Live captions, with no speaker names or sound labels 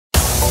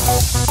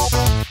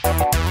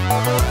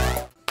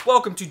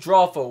Welcome to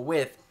Drawful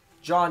with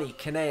Jonnie,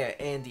 Kanaiya,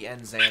 Andy,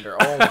 and Xander.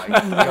 Oh my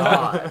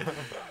god.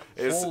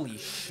 Holy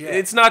shit.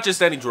 It's not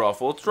just any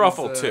Drawful, it's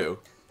Drawful 2.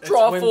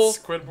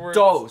 Drawful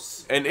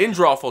Dose. And in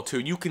Drawful 2,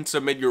 you can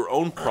submit your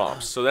own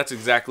prompts, so that's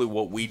exactly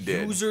what we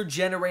did.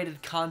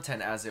 User-generated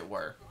content, as it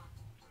were.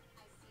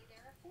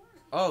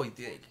 Oh, you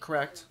did.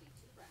 Correct.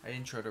 I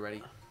introed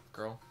already,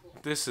 girl.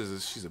 She's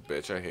a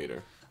bitch, I hate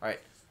her. Alright,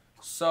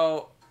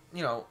 so,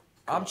 you know,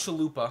 I'm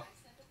Chalupa.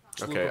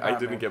 Okay, I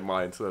didn't get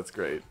mine, so that's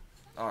great.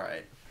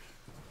 Alright.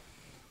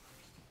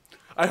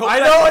 I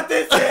know what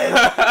this is!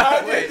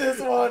 I did this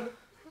one!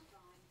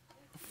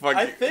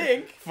 I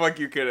think. Fuck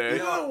you, Kanaiya.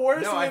 This is the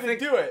worst way to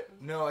do it.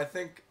 No, I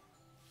think...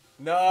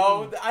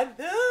 No,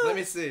 Let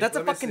me see. That's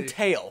a fucking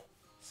tail.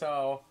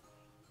 So...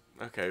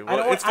 Okay,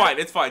 well, it's fine.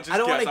 Just I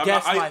don't want to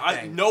guess my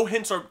thing. No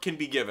hints can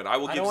be given. I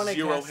will give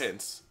 0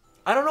 hints.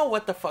 I don't know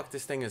what the fuck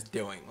this thing is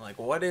doing. Like,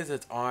 what is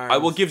its arms? I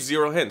will give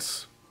 0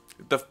 hints.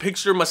 The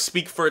picture must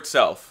speak for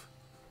itself.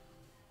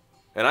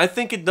 And I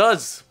think it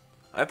does.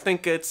 I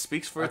think it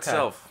speaks for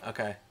itself.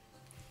 Okay.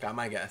 Got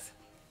my guess.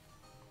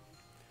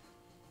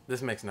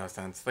 This makes no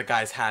sense. The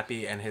guy's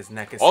happy and his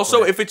neck is Also,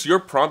 split. if it's your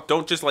prompt,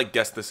 don't just, like,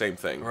 guess the same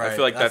thing. Right. I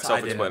feel like that's I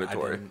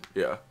self-explanatory. didn't.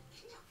 Yeah.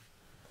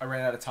 I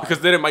ran out of time. Because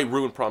then it might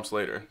ruin prompts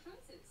later.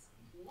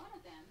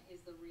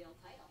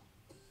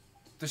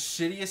 The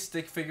shittiest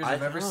stick figures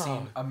I've ever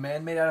seen. A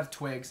man made out of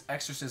twigs.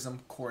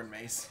 Exorcism. Corn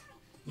maze.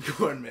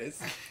 Corn maze.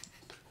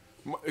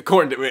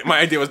 My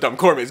idea was dumb.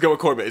 Corn maze. Go with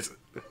corn maze.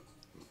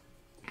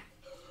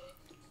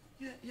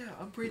 Yeah,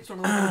 I'm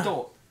brainstorming like an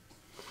adult.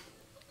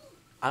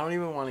 I don't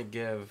even want to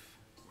give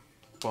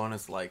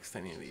bonus likes to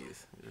any of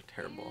these. They're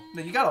terrible.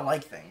 No, you gotta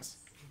like things.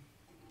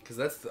 Because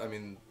that's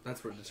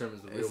what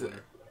determines the real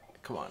winner.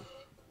 Come on.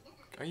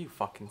 Are you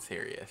fucking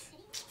serious?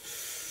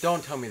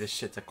 Don't tell me this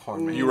shit's a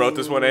corn maze. You wrote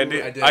this one,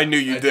 Andy? I did. I knew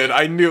you did.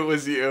 I knew it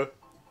was you.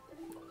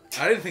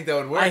 I didn't think that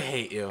would work. I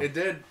hate you. It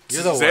did.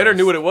 You're the Xander worst.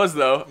 knew what it was,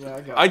 though.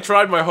 Yeah, I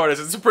tried my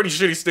hardest. It's a pretty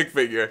shitty stick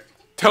figure.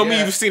 Tell me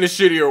you've seen a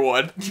shittier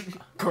one.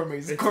 Corn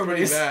maze. It's Corn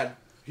pretty maze. bad.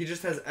 He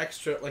just has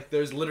extra, like,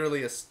 there's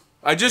literally a...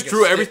 I just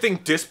drew everything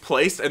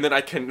displaced, and then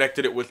I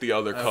connected it with the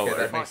other color.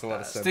 that makes a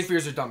lot of sense. Stick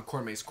figures are dumb.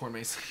 Corn maze. Corn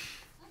maze.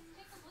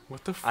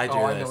 What the fuck? I do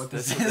I this. know what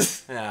this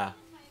is. Yeah.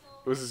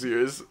 This is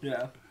yours?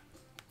 Yeah.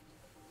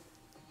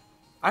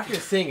 After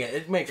seeing it,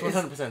 it makes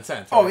 100%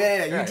 sense. Oh, right?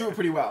 yeah. You Right. drew it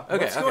pretty well.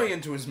 Okay, What's going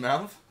into his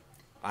mouth?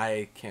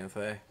 I can't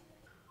say. And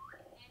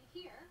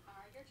here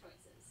are your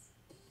choices.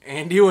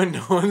 Andy when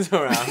no one's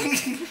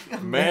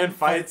around. Man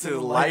fights his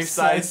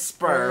life-size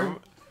sperm.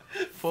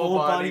 Full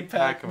body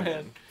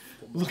Pac-Man.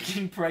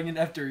 Looking pregnant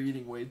after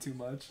eating way too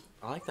much.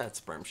 I like that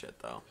sperm shit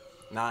though.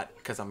 Not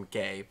because I'm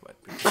gay, but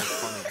because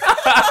it's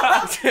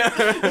funny.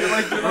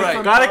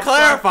 Right. Gotta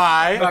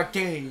clarify. Not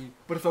gay,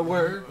 but if I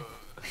were.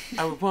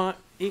 I would want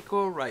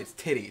equal rights.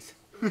 Titties.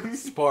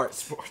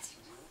 Sports. Let's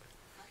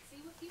see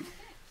what people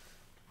think.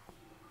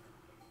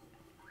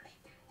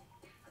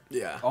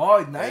 Yeah.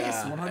 Oh,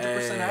 nice. Yeah. 100%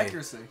 Hey.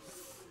 accuracy.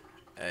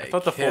 Hey, I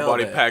thought the full killed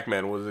body it.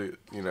 Pac-Man was,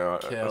 you know,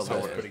 Killed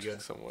someone it. Pretty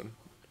good. Someone.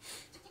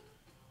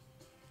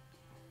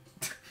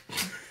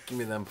 Give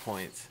me them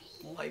points.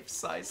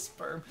 Life-size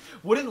sperm.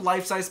 Wouldn't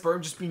life-size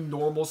sperm just be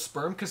normal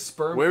sperm? Because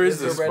sperm Where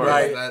is is this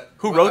already... sperm?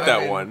 Who wrote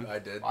that one? I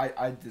did.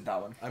 I did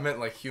that one. I meant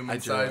like I human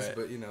drew size, it.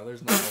 but you know,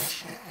 there's no...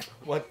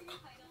 What?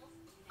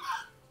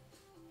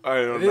 I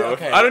don't know.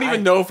 Okay, I don't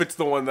even know if it's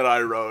the one that I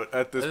wrote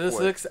at this This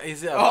point. looks.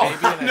 Is it a Oh, baby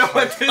I in a know car?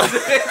 what this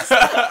is!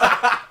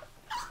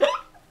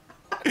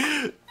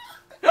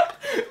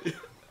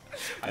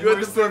 You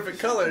had the perfect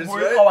colors,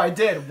 right? Oh, I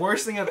did.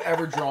 Worst thing I've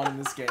ever drawn in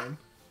this game.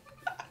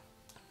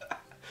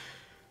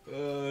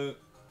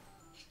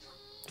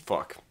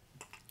 Fuck.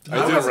 I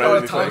I didn't was write out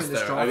of anything. time in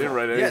this I drawing. didn't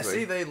write anything. Yeah,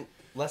 see, they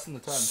lessen the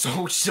time.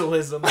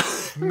 Socialism.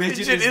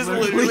 Midget is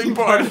literally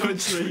part of a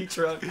tree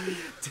trunk.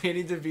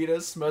 Danny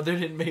DeVito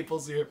smothered in maple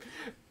syrup.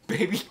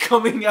 Baby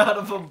coming out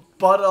of a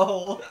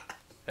butthole.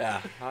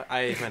 Yeah,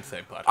 I meant to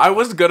say butt. I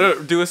was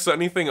gonna do a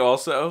Sunny thing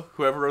also.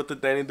 Whoever wrote the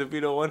Danny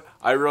DeVito one,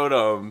 I wrote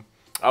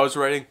I was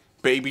writing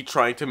baby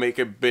trying to make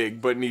it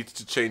big but needs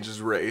to change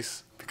his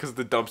race because of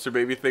the dumpster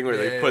baby thing where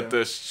they put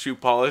the shoe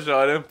polish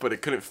on him, but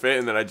it couldn't fit,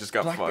 and then I just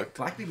got fucked.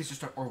 Black babies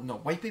just aren't, or no,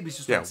 white babies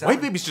just Yeah, aren't selling.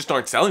 white babies just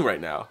aren't selling right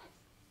now.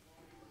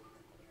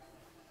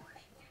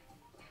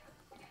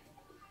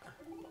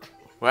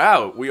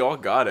 Wow, we all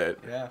got it.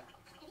 Yeah.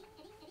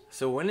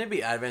 So wouldn't it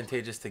be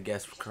advantageous to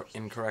guess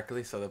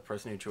incorrectly so the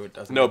person who drew it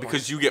doesn't? No, get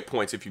because you get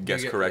points if you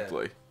guess get-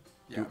 correctly.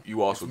 Yeah.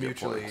 You also It's get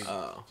mutually- points.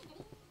 Oh.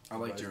 I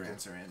liked your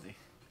answer, Andy.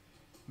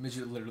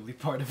 Midget literally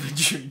part of a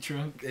tree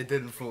trunk. It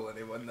didn't fool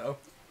anyone, though.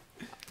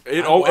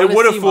 It wanna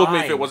would have see fooled me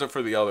if mine. it wasn't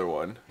for the other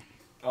one.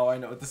 Oh, I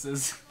know what this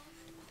is.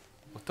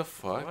 What the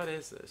fuck? What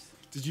is this?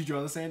 Did you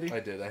draw this, Andy? I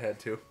did, I had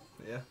to.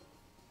 Yeah.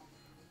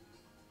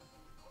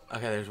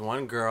 Okay, there's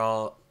one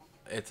girl.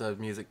 It's a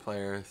music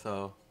player.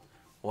 So,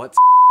 what's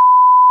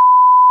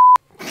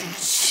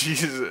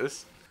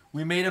Jesus.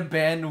 We made a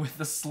band with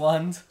the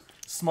Slund.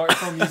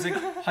 Smartphone music,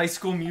 High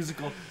School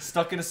Musical,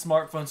 stuck in a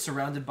smartphone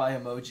surrounded by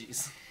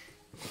emojis.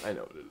 I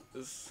know what it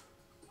is.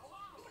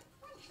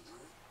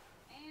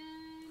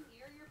 And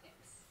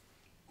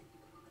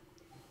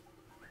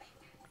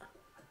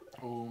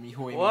Oh, me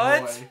hoy,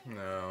 What? me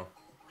hoy. No.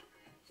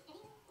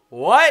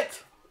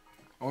 What?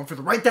 I went for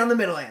the right down the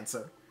middle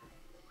answer.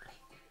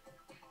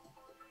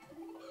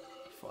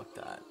 Fuck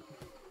that.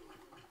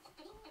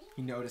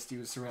 He noticed he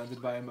was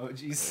surrounded by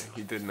emojis.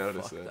 He did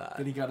notice Fuck it. that.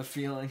 Then he got a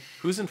feeling.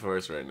 Who's in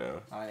first right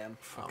now? I am.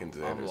 Fucking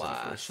I'm Xander's in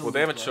last. first. Well,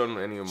 they haven't shown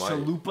any of mine.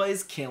 Chalupa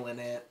is killing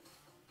it.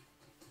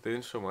 They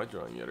didn't show my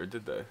drawing yet, or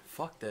did they?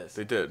 Fuck this.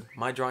 They did.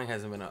 My drawing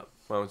hasn't been up.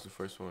 Mine was the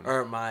first one.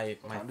 Or my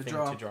Time to thing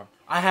draw. to draw.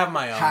 I have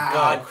my own. How?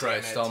 God Oh,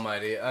 Christ damn it.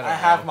 almighty. I don't I know.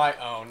 have my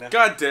own.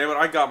 God damn it!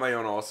 I got my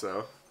own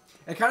also.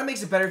 It kind of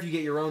makes it better if you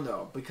get your own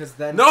though, because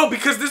then No,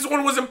 because this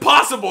one was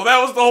impossible. That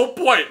was the whole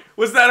point.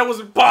 Was that it was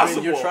I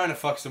impossible? mean, you're trying to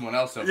fuck someone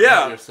else up. Yeah,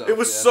 not yourself, it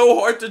was yeah. so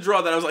hard to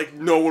draw that I was like,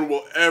 no one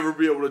will ever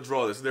be able to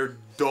draw this. They're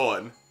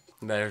done.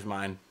 There's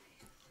mine.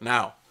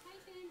 Now.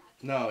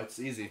 No, it's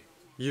easy.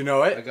 You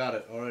know I it? got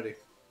it already.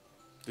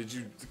 Did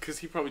you? Because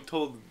he probably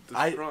told the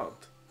I-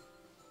 prompt.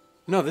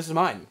 No, this is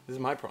mine. This is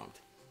my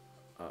prompt.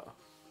 Oh,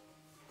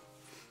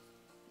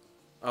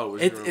 it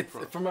was It's your it's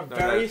prompt. from a No,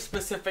 very that-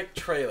 specific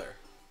trailer.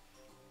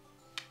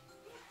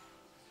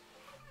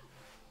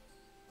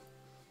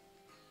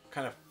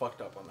 Kind of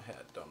fucked up on the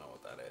head. Don't know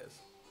what that is.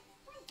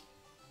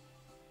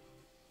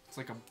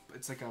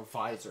 it's like a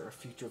visor, a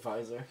future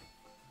visor.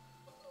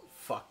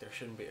 Fuck, there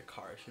shouldn't be a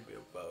car. It should be a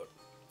boat.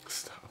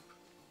 Stop.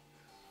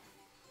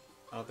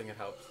 I don't think it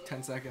helps.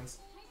 10 seconds.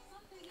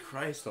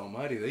 Christ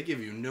almighty, they give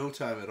you no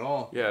time at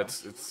all. Yeah,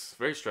 it's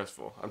very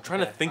stressful. I'm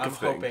trying to think I'm of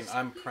hoping. things.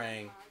 I'm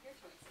praying.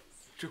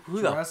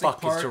 Who Jurassic the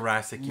fuck Park, is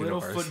Jurassic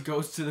Universe? Littlefoot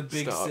goes to the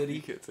big Stop, city.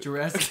 you can't say-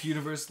 Jurassic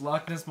Universe.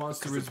 Loch Ness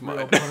monster 'Cause is it's real.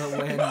 mine. Put a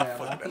land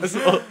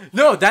mammal.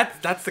 No,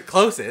 that's the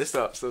closest.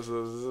 Stop!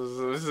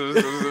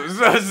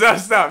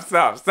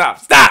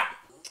 Stop!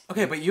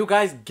 Okay, but you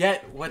guys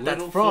get what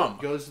that's Littlefoot from.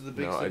 goes to the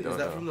big No, I city. don't Is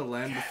that know. from the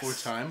land before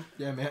time?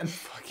 Yeah, man.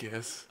 Fuck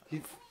yes.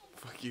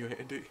 Fuck you,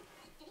 Andy.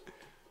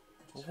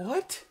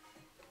 What?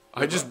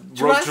 I just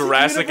wrote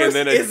Jurassic and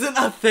then it. isn't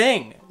a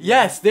thing.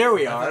 Yes, there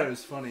we I thought it are.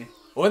 was funny.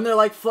 When they're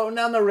like floating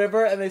down the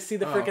river and they see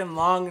the Oh. freaking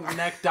long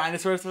neck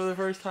dinosaurs for the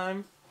first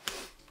time.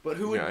 But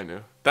who would? Yeah, I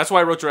knew. That's why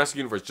I wrote Jurassic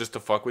Universe, just to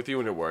fuck with you,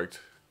 and it worked.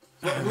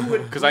 Who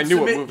would? 'Cause I knew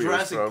what submit movie it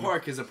was Jurassic from.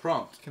 Park as a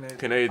prompt.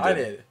 Kanaiya I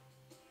did.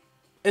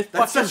 It's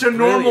That's fucking such a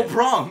normal brilliant.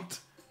 prompt.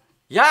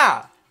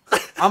 Yeah.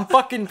 I'm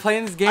fucking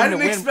playing this game I to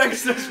didn't win. expect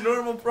such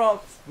normal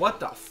prompts. What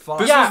the fuck?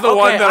 This Yeah, was the okay,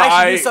 one that I should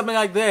I- do something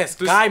like this.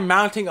 This- Guy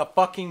mounting a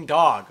fucking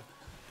dog.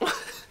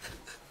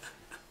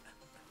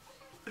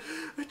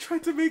 I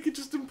tried to make it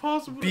just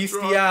impossible. to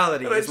draw,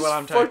 Bestiality and I is what just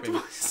I'm fucked typing.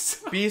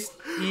 myself.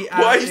 Bestiality.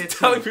 Why are you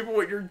telling people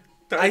what you're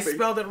typing? I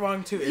spelled it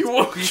wrong too. It's You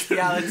won't.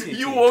 bestiality.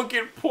 You won't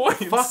get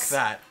points. Fuck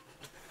that.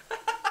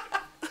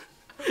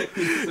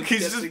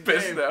 He's just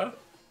pissed now.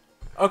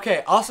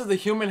 Okay. Also, the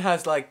human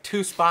has like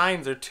 2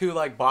 spines or 2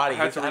 like I bodies.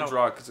 had to don't-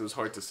 redraw because it was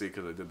hard to see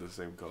because I did the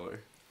same color.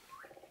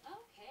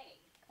 Okay.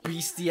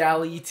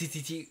 Bestiality.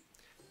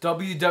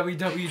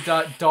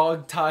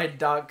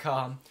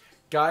 www.dogtide.com.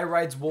 Guy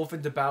rides wolf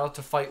into battle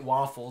to fight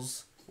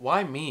waffles.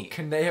 Why me?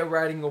 Kanaiya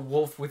riding a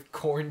wolf with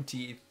corn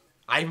teeth.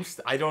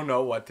 I don't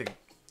know what to.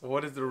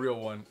 What is the real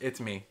one? It's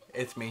me.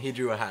 It's me. He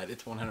drew a hat.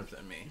 It's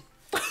 100% me.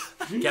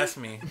 Guess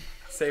me.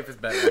 Safest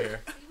bet right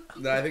here.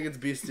 No, I think it's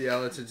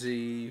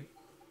bestiality.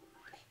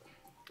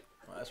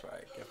 Well, that's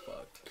right. Get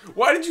fucked.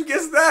 Why did you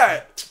guess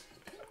that?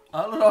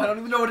 I don't know. I don't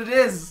even know what it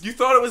is. You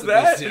thought it was The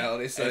that?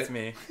 bestiality site. It's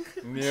me.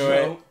 Knew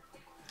it.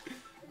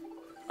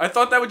 I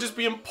thought that would just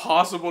be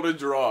impossible to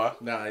draw.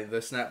 Nah,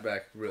 the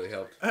snapback really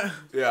helped.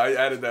 Yeah, I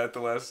added that at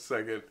the last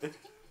second.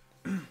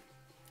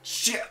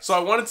 Shit. So I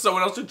wanted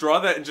someone else to draw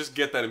that and just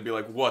get that and be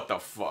like, what the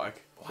fuck?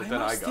 But then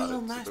am I I still got in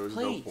it, last so there was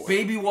place? no point.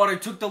 Baby Water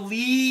took the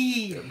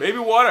lead. Baby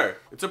Water.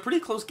 It's a pretty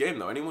close game,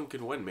 though. Anyone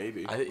can win,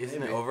 maybe.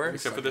 Isn't it over?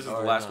 Except for this is the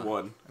Or last not?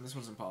 one. And this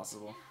one's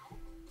impossible.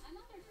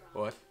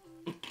 What?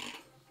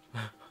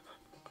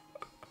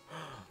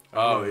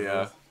 Oh,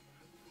 yeah.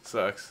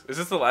 Sucks. Is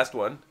this the last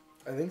one?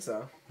 I think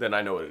so. Then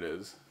I know what it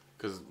is.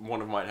 Because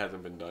one of mine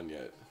hasn't been done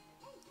yet.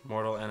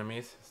 Mortal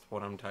enemies is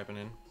what I'm typing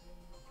in.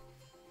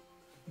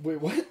 Wait,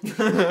 what?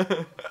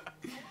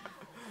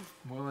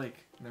 More like,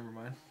 never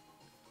mind.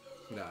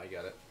 Nah, I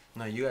got it.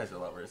 No, you guys are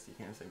lovers. You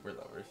can't say we're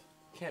lovers.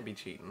 Can't be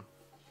cheating.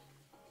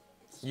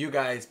 You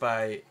guys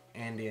by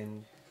Andy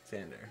and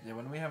Xander. Yeah,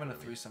 when are we having a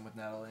threesome with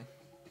Natalie?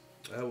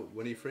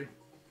 When are you free?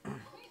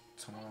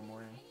 Tomorrow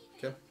morning.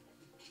 Okay.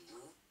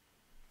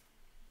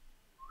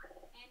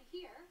 And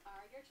here are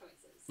your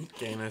choices.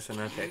 Gayness in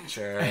a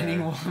picture.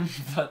 Anyone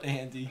but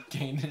Andy,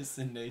 gayness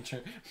in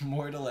nature,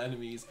 mortal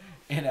enemies,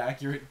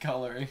 inaccurate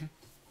coloring.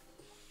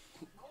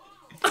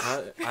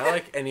 I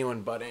like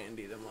anyone but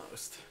Andy the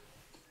most.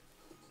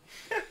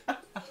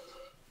 Let's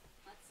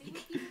see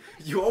what you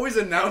You always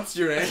announce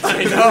your answer.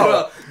 I know.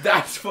 Well,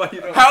 that's why you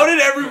don't. How did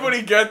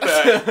everybody get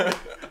that?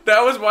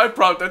 That was my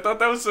prompt. I thought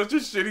that was such a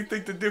shitty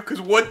thing to do.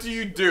 Because what do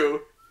you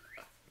do?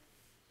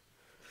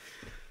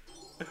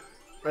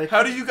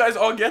 How do you guys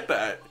all get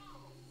that?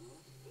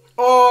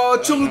 Oh,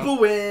 Chalupa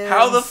wins!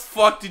 How the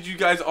fuck did you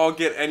guys all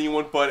get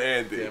anyone but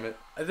Andy? Damn it.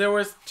 There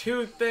was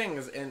 2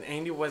 things and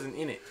Andy wasn't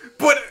in it.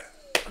 But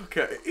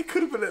Okay, it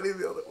could have been any of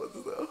the other ones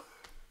though.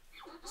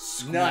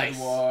 Nice.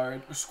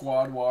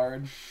 Squad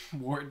ward.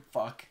 Ward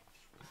fuck.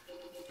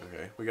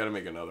 Okay, we gotta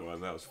make another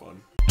one. That was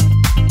fun.